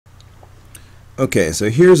Okay, so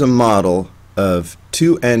here's a model of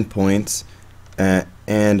two endpoints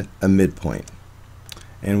and a midpoint.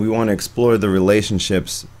 And we want to explore the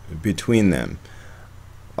relationships between them.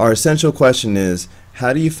 Our essential question is,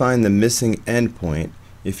 how do you find the missing endpoint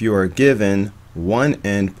if you are given one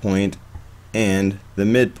endpoint and the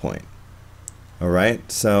midpoint?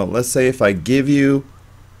 Alright, so let's say if I give you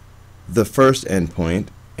the first endpoint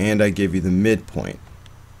and I give you the midpoint.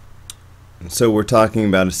 So we're talking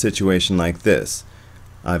about a situation like this.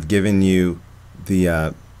 I've given you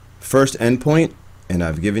the first endpoint and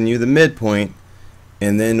I've given you the midpoint,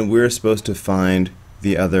 and then we're supposed to find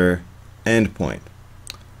the other endpoint.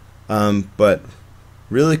 But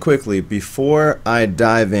really quickly, before I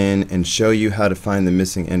dive in and show you how to find the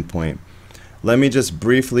missing endpoint, let me just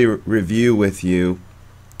briefly review with you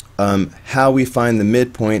how we find the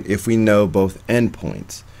midpoint if we know both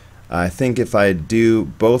endpoints. I think if I do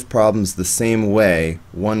both problems the same way,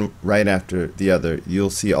 one right after the other, you'll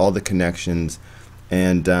see all the connections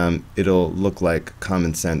and it'll look like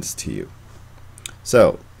common sense to you.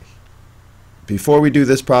 So, before we do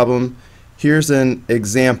this problem, here's an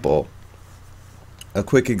example, a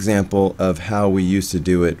quick example of how we used to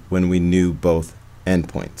do it when we knew both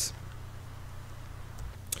endpoints.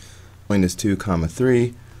 Point is 2,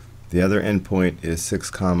 3. The other endpoint is 6,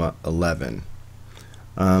 11.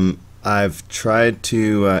 I've tried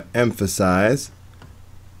to emphasize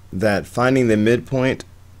that finding the midpoint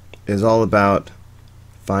is all about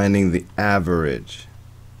finding the average.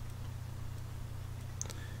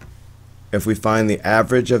 If we find the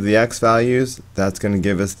average of the x values, that's going to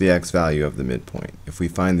give us the x value of the midpoint. If we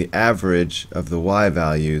find the average of the y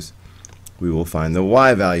values, we will find the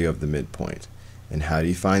y value of the midpoint. And how do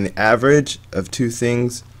you find the average of two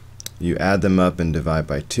things? You add them up and divide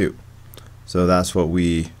by 2. So that's what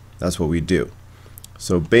we do.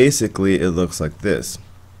 So basically it looks like this.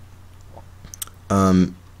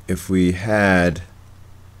 If we had,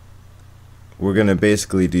 we're going to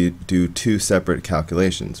basically do two separate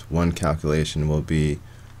calculations. One calculation will be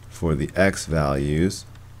for the x values,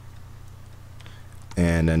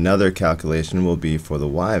 and another calculation will be for the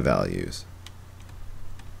y values.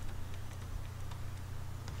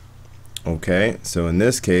 Okay, so in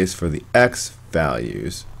this case, for the x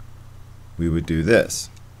values, we would do this.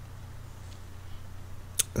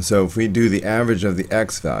 So if we do the average of the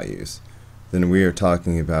x values, then we are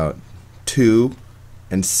talking about 2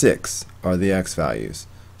 and 6 are the x values.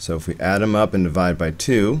 So if we add them up and divide by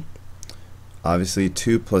 2, obviously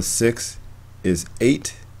 2 plus 6 is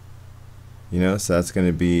 8. So that's going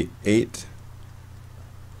to be 8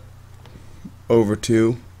 over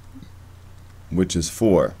 2, which is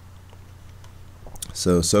 4.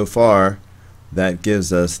 So far, that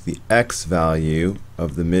gives us the x value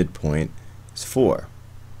of the midpoint is 4.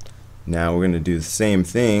 Now we're going to do the same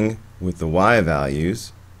thing with the y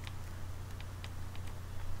values.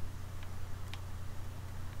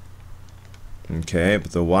 Okay,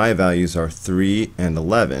 but the y values are 3 and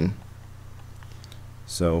 11.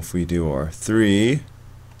 So if we do our 3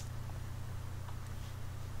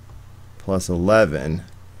 plus 11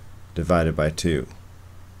 divided by 2.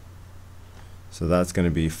 So that's going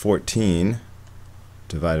to be 14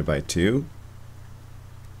 divided by 2.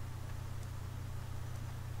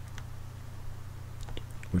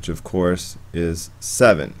 Which of course is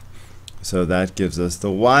 7. So that gives us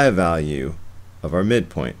the y value of our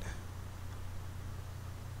midpoint.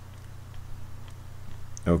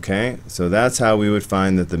 Okay, so that's how we would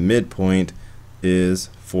find that the midpoint is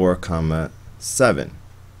 4, 7.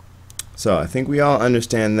 So I think we all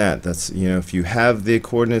understand that. That's, if you have the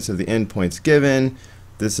coordinates of the endpoints given,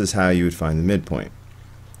 this is how you would find the midpoint.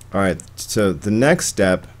 Alright, so the next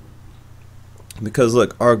step, because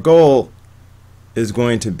look, our goal is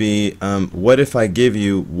going to be, what if I give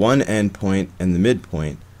you one endpoint and the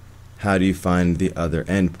midpoint? How do you find the other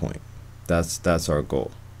endpoint? That's our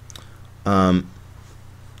goal.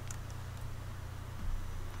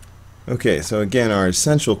 Okay, so again, our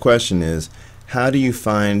essential question is, how do you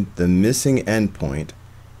find the missing endpoint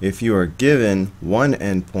if you are given one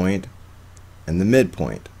endpoint and the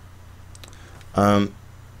midpoint?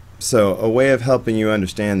 So a way of helping you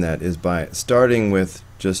understand that is by starting with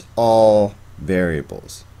just all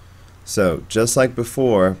variables. So just like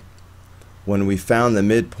before, when we found the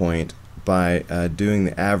midpoint by doing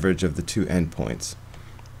the average of the two endpoints,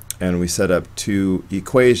 and we set up two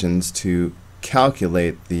equations to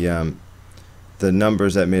calculate the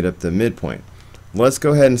numbers that made up the midpoint. Let's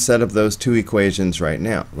go ahead and set up those two equations right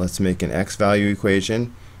now. Let's make an x value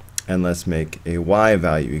equation and let's make a y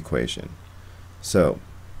value equation. So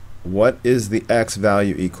what is the x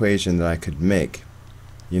value equation that I could make?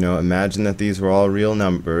 Imagine that these were all real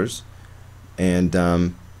numbers and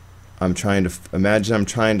I'm trying to imagine I'm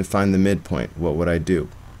trying to find the midpoint. What would I do?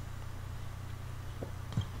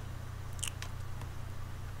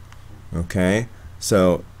 Okay,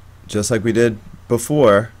 so just like we did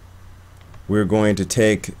before, we're going to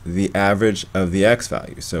take the average of the x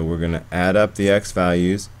values. So we're going to add up the x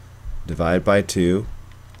values, divide by 2,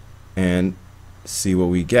 and see what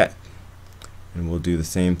we get. And we'll do the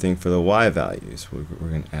same thing for the y values. We're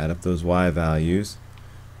going to add up those y values,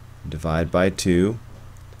 divide by 2,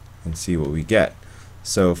 and see what we get.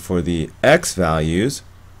 So for the x values,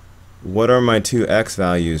 what are my two x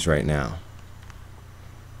values right now?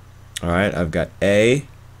 Alright, I've got a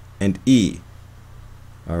and e.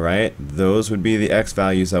 Alright, those would be the x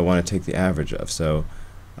values I want to take the average of. So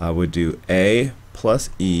I would do a plus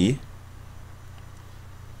e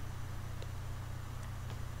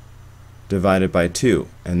divided by 2,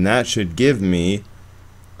 and that should give me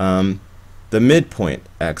the midpoint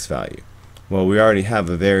x value. Well, we already have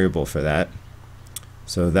a variable for that,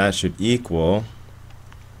 so that should equal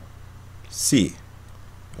c.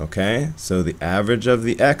 Okay, so the average of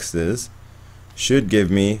the x's should give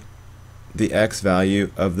me the x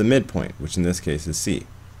value of the midpoint, which in this case is c.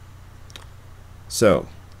 So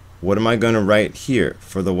what am I going to write here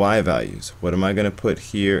for the y values? What am I going to put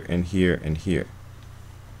here and here and here?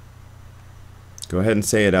 Go ahead and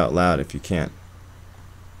say it out loud if you can.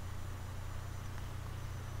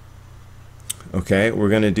 Okay, we're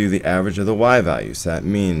going to do the average of the y values. That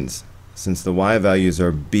means since the y values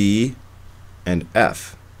are b and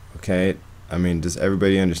f, okay, I mean, does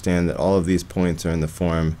everybody understand that all of these points are in the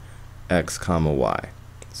form x comma y?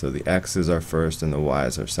 So the x's are first and the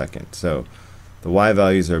y's are second. So the y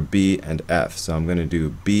values are b and f. So I'm going to do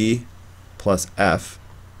b plus f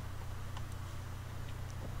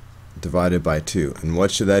divided by 2. And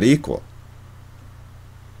what should that equal?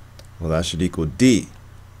 Well, that should equal d,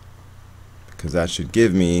 because that should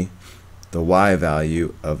give me the y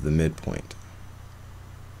value of the midpoint.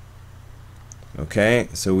 Okay,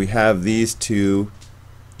 so we have these two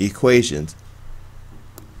equations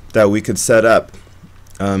that we could set up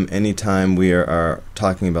anytime we are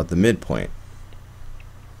talking about the midpoint.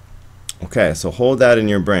 Okay, so hold that in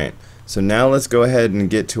your brain. So now let's go ahead and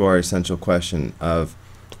get to our essential question of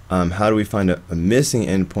how do we find a missing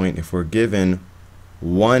endpoint if we're given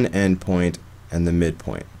one endpoint and the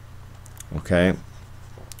midpoint. Okay,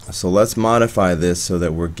 so let's modify this so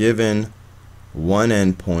that we're given one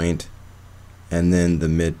endpoint and then the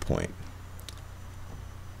midpoint.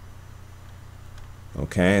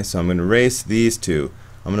 Okay, so I'm going to erase these two.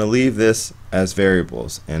 I'm going to leave this as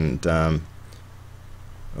variables, and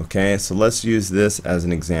okay, so let's use this as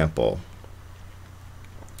an example.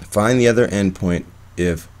 Find the other endpoint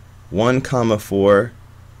if 1 comma 4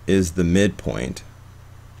 is the midpoint.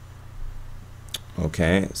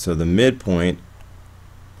 Okay, so the midpoint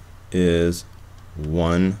is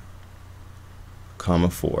 1 comma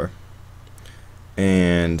 4,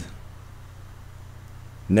 and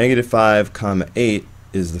negative 5 comma 8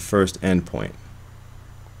 is the first endpoint.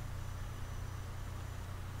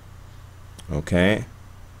 Okay,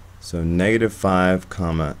 so negative 5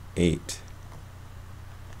 comma 8.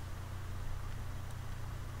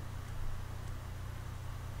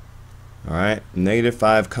 Alright, negative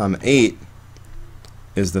 5 comma 8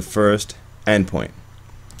 is the first endpoint.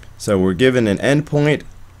 So we're given an endpoint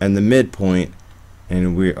and the midpoint,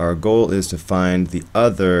 and our goal is to find the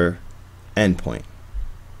other endpoint.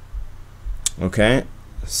 Okay,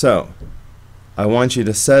 so I want you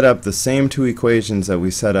to set up the same two equations that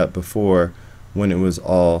we set up before when it was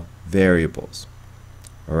all variables.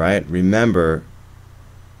 Alright, remember,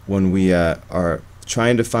 when we are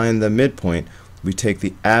trying to find the midpoint, we take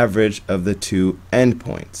the average of the two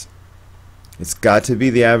endpoints. It's got to be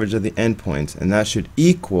the average of the endpoints, and that should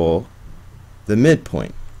equal the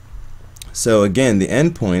midpoint. So again, the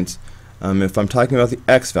endpoints, if I'm talking about the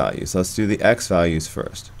x values, let's do the x values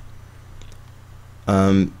first.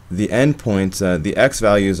 The endpoints, the x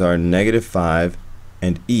values are negative 5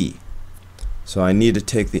 and e. So I need to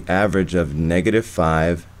take the average of negative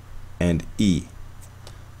 5 and e.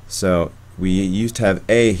 So we used to have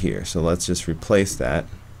a here, so let's just replace that.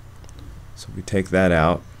 So we take that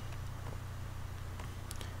out,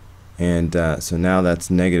 and so now that's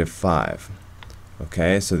negative 5.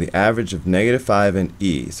 Okay, so the average of negative 5 and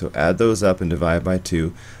e, so add those up and divide by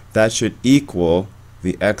 2. That should equal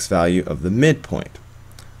the x value of the midpoint,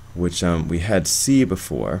 which we had c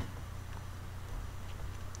before.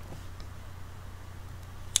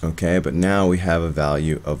 Okay, but now we have a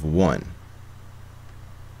value of 1.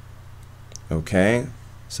 Okay,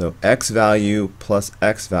 so x value plus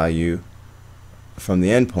x value from the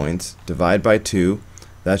endpoints, divide by 2,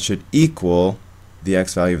 that should equal the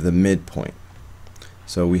x value of the midpoint.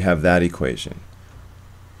 So we have that equation.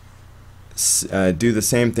 Do the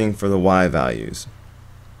same thing for the y values.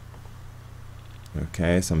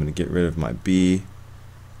 Okay, so I'm going to get rid of my b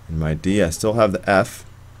and my d. I still have the f.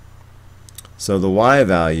 So the y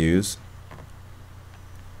values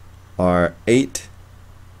are 8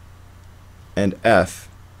 and f,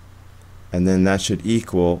 and then that should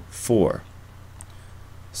equal 4.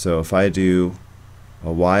 So if I do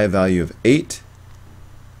a y value of 8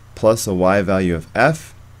 plus a y value of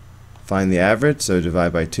f, find the average, so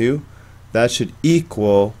divide by 2, that should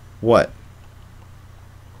equal what?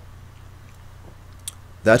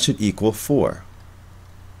 That should equal 4.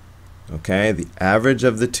 Okay, the average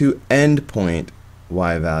of the two endpoint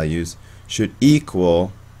y values should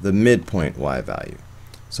equal the midpoint y value.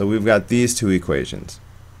 So we've got these two equations.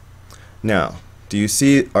 Now, do you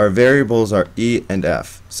see our variables are e and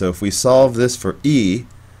f? So if we solve this for e,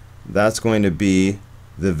 that's going to be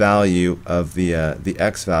the value of the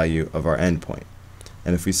x value of our endpoint.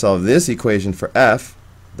 And if we solve this equation for f,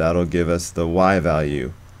 that'll give us the y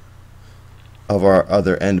value of our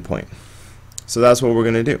other endpoint. So that's what we're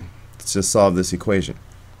going to do. Let's just solve this equation.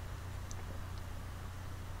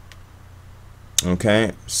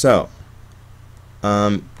 Okay, so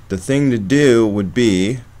the thing to do would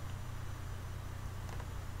be,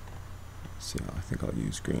 let's see, I think I'll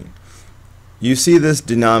use green. You see this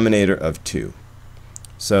denominator of 2.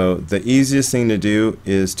 So the easiest thing to do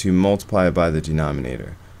is to multiply by the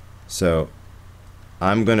denominator. So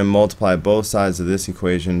I'm going to multiply both sides of this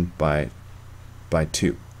equation by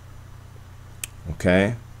 2.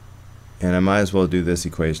 Okay? And I might as well do this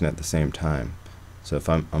equation at the same time. So if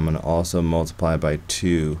I'm going to also multiply by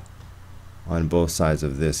 2 on both sides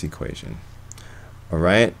of this equation.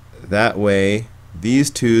 Alright? That way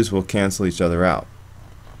these 2's will cancel each other out.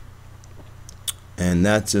 And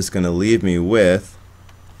that's just going to leave me with,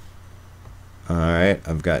 alright,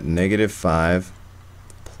 I've got negative 5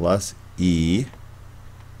 plus e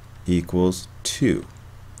equals 2.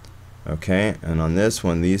 Okay, and on this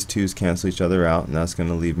one, these 2's cancel each other out, and that's going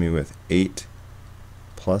to leave me with 8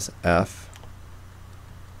 plus f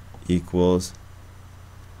equals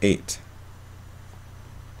 8.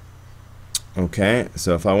 Okay,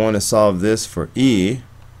 so if I want to solve this for e,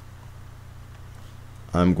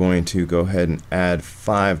 I'm going to go ahead and add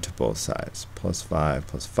 5 to both sides. Plus 5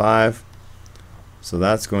 plus 5. So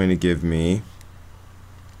that's going to give me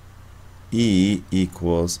e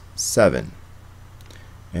equals 7.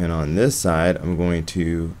 And on this side, I'm going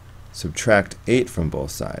to subtract 8 from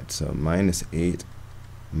both sides. So minus 8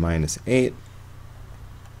 minus 8.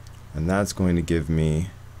 And that's going to give me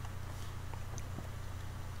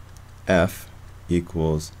f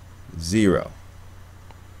equals 0.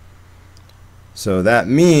 So that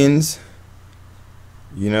means,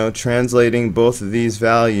 you know, translating both of these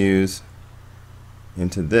values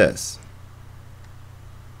into this.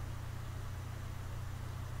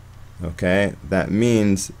 Okay, that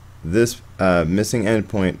means this missing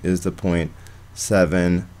endpoint is the point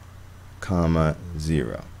 7,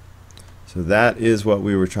 0. So that is what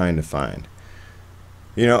we were trying to find.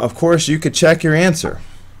 You know, of course, you could check your answer.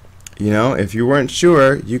 You know, if you weren't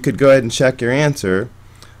sure, you could go ahead and check your answer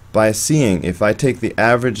by seeing, if I take the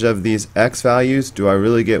average of these x values, do I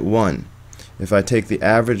really get 1? If I take the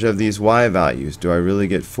average of these y values, do I really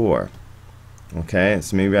get 4? Okay,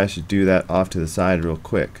 so maybe I should do that off to the side real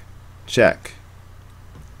quick. Check.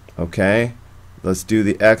 Okay, let's do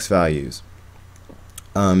the x values.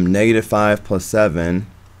 Negative 5 plus 7.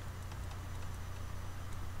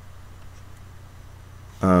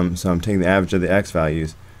 So I'm taking the average of the x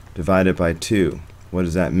values divided by 2. What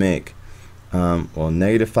does that make? Well,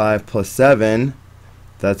 negative 5 plus 7,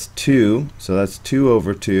 that's 2. So that's 2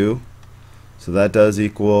 over 2. So that does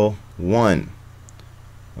equal 1.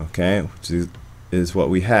 Okay, which is what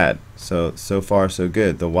we had. So far so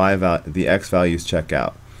good. The x values check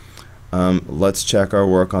out. Let's check our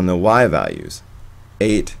work on the y values.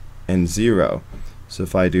 8 and 0. So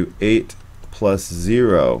if I do 8 plus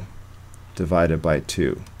 0 divided by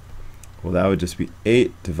 2, well, that would just be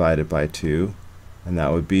 8 divided by 2, and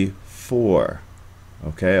that would be 4.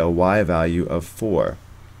 Okay, a y value of 4.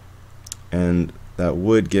 And that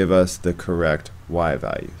would give us the correct y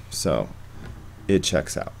value. So it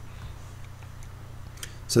checks out.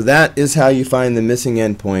 So that is how you find the missing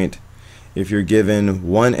endpoint if you're given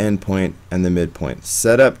one endpoint and the midpoint.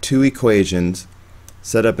 Set up two equations.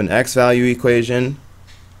 Set up an x value equation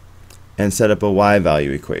and set up a y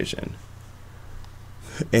value equation.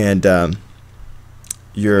 And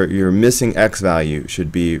your missing x value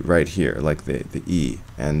should be right here, like the e,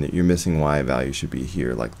 and your missing y value should be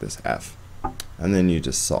here, like this f. and then you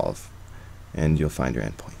just solve and you'll find your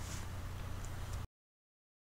endpoint.